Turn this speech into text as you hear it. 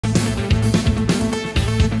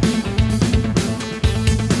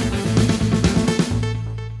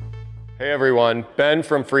Hey everyone, Ben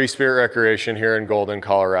from Freespirit Recreation here in Golden,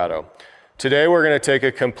 Colorado. Today we're going to take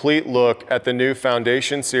a complete look at the new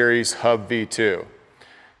Foundation Series Hub V2.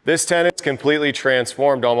 This tent is completely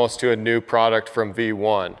transformed almost to a new product from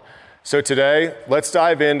V1. So today, let's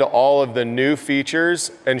dive into all of the new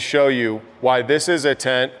features and show you why this is a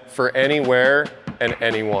tent for anywhere and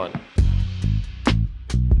anyone.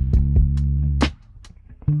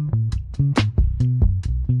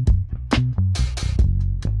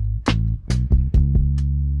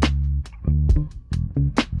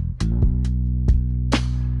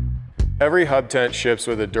 Every hub tent ships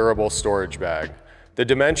with a durable storage bag. The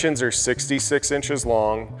dimensions are 66 inches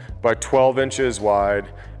long by 12 inches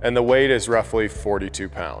wide, and the weight is roughly 42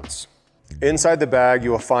 pounds. Inside the bag,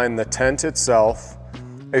 you will find the tent itself,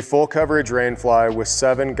 a full coverage rainfly with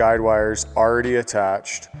 7 guide wires already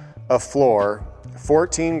attached, a floor,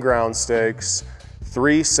 14 ground stakes,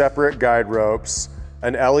 3 separate guide ropes,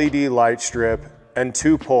 an LED light strip, and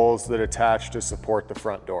 2 poles that attach to support the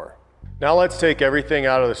front door. Now let's take everything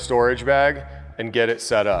out of the storage bag and get it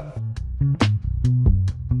set up.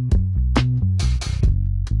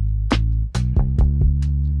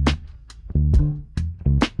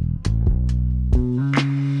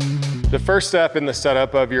 The first step in the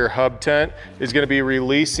setup of your hub tent is going to be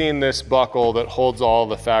releasing this buckle that holds all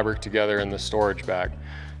the fabric together in the storage bag.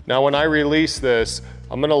 Now when I release this,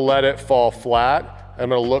 I'm going to let it fall flat, and I'm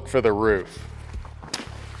going to look for the roof.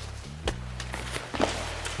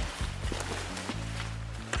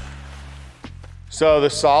 So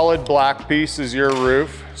the solid black piece is your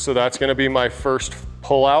roof, so that's going to be my first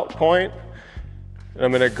pull-out point. And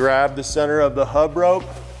I'm going to grab the center of the hub rope,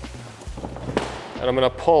 and I'm going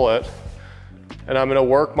to pull it, and I'm going to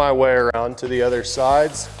work my way around to the other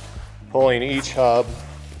sides, pulling each hub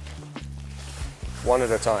one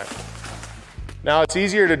at a time. Now it's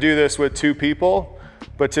easier to do this with 2 people,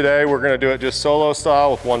 but today we're going to do it just solo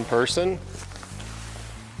style with 1 person.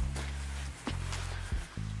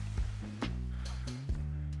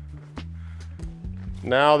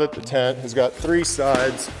 Now that the tent has got 3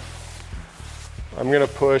 sides, I'm going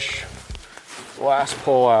to push the last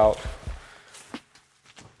pull out,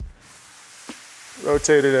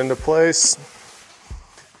 rotate it into place,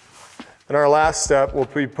 and our last step will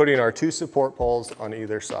be putting our 2 support poles on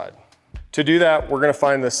either side. To do that, we're going to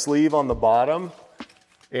find the sleeve on the bottom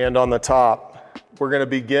and on the top. We're going to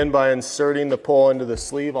begin by inserting the pole into the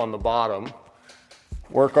sleeve on the bottom,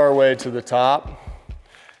 work our way to the top,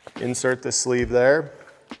 insert the sleeve there,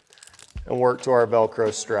 and work to our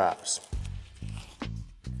Velcro straps.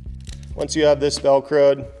 Once you have this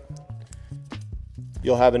Velcroed,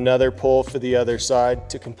 you'll have another pull for the other side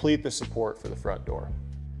to complete the support for the front door.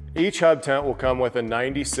 Each hub tent will come with a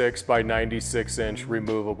 96 by 96 inch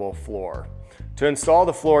removable floor. To install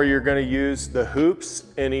the floor, you're going to use the hoops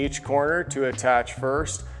in each corner to attach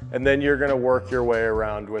first, and then you're going to work your way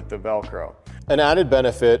around with the Velcro. An added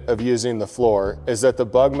benefit of using the floor is that the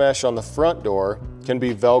bug mesh on the front door can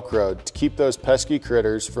be Velcroed to keep those pesky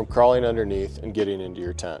critters from crawling underneath and getting into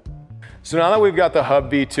your tent. So now that we've got the Hub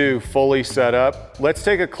V2 fully set up, let's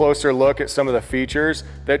take a closer look at some of the features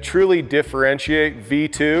that truly differentiate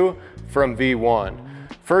V2 from V1.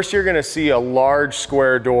 First, you're going to see a large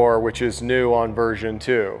square door, which is new on version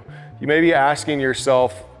 2. You may be asking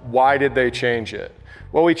yourself, why did they change it?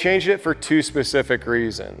 Well, we changed it for 2 specific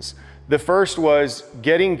reasons. The first was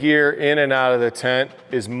getting gear in and out of the tent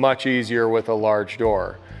is much easier with a large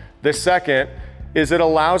door. The second is it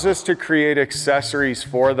allows us to create accessories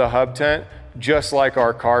for the hub tent just like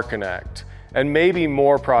our Car Connect, and maybe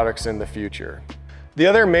more products in the future. The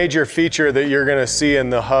other major feature that you're going to see in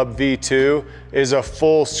the Hub V2 is a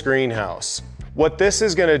full screen house. What this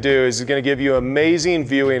is going to do is it's going to give you amazing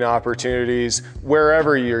viewing opportunities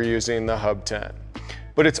wherever you're using the hub tent.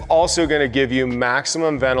 But it's also going to give you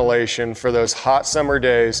maximum ventilation for those hot summer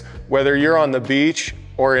days, whether you're on the beach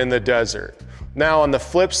or in the desert. Now on the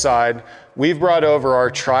flip side, we've brought over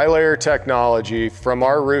our tri-layer technology from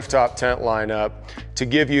our rooftop tent lineup to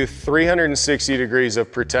give you 360 degrees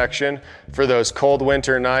of protection for those cold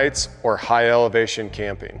winter nights or high elevation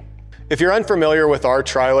camping. If you're unfamiliar with our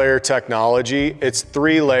tri-layer technology, it's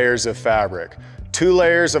 3 layers of fabric. 2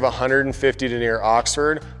 layers of 150 denier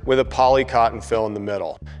Oxford with a poly cotton fill in the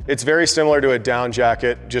middle. It's very similar to a down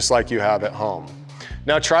jacket, just like you have at home.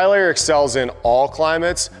 Now, tri-layer excels in all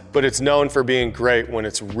climates, but it's known for being great when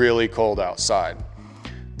it's really cold outside.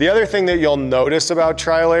 The other thing that you'll notice about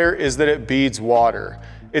tri-layer is that it beads water.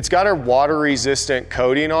 It's got a water-resistant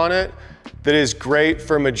coating on it that is great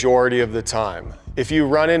for majority of the time. If you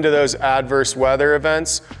run into those adverse weather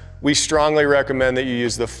events, we strongly recommend that you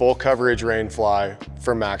use the full coverage rainfly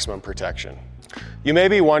for maximum protection. You may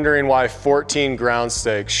be wondering why 14 ground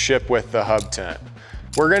stakes ship with the hub tent.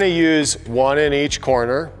 We're gonna use 1 in each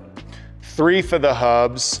corner, 3 for the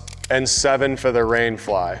hubs, and 7 for the rain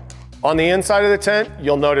fly. On the inside of the tent,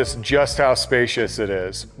 you'll notice just how spacious it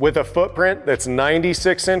is. With a footprint that's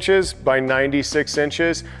 96 inches by 96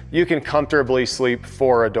 inches, you can comfortably sleep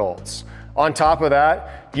 4 adults. On top of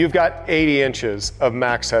that, you've got 80 inches of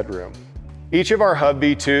max headroom. Each of our Hub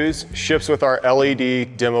V2s ships with our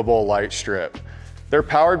LED dimmable light strip. They're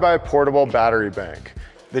powered by a portable battery bank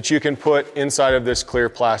that you can put inside of this clear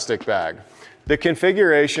plastic bag. The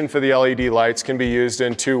configuration for the LED lights can be used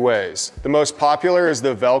in 2 ways. The most popular is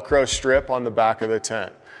the Velcro strip on the back of the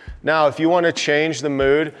tent. Now, if you want to change the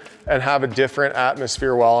mood and have a different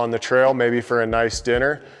atmosphere while on the trail, maybe for a nice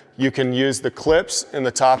dinner, you can use the clips in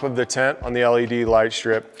the top of the tent on the LED light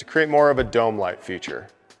strip to create more of a dome light feature.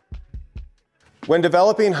 When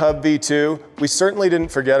developing Hub V2, we certainly didn't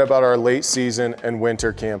forget about our late season and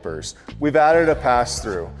winter campers. We've added a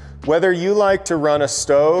pass-through. Whether you like to run a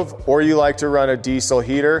stove or you like to run a diesel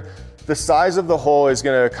heater, the size of the hole is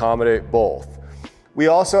going to accommodate both. We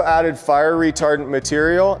also added fire retardant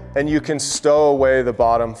material, and you can stow away the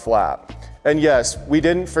bottom flap. And yes, we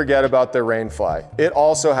didn't forget about the rain fly. It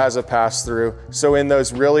also has a pass-through, so in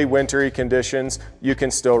those really wintry conditions, you can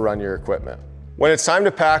still run your equipment. When it's time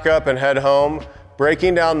to pack up and head home,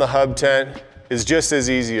 breaking down the hub tent is just as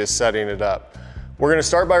easy as setting it up. We're gonna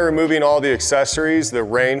start by removing all the accessories, the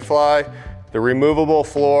rain fly, the removable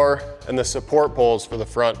floor, and the support poles for the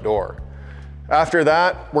front door. After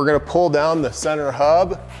that, we're gonna pull down the center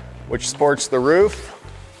hub, which supports the roof,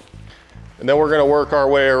 and then we're gonna work our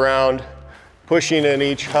way around, pushing in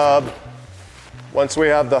each hub. Once we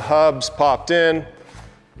have the hubs popped in,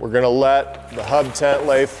 we're gonna let the hub tent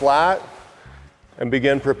lay flat and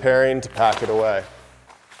begin preparing to pack it away.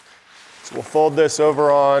 So we'll fold this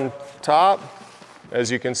over on top.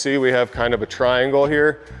 As you can see, we have kind of a triangle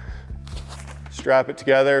here. Strap it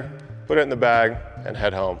together, put it in the bag, and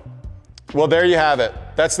head home. Well, there you have it.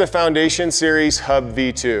 That's the Foundation Series Hub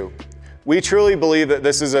V2. We truly believe that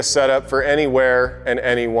this is a setup for anywhere and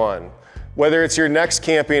anyone. Whether it's your next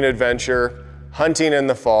camping adventure, hunting in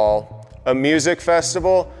the fall, a music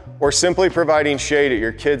festival, or simply providing shade at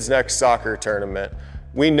your kid's next soccer tournament,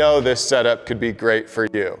 we know this setup could be great for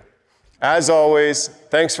you. As always,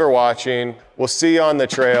 thanks for watching. We'll see you on the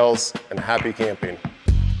trails, and happy camping.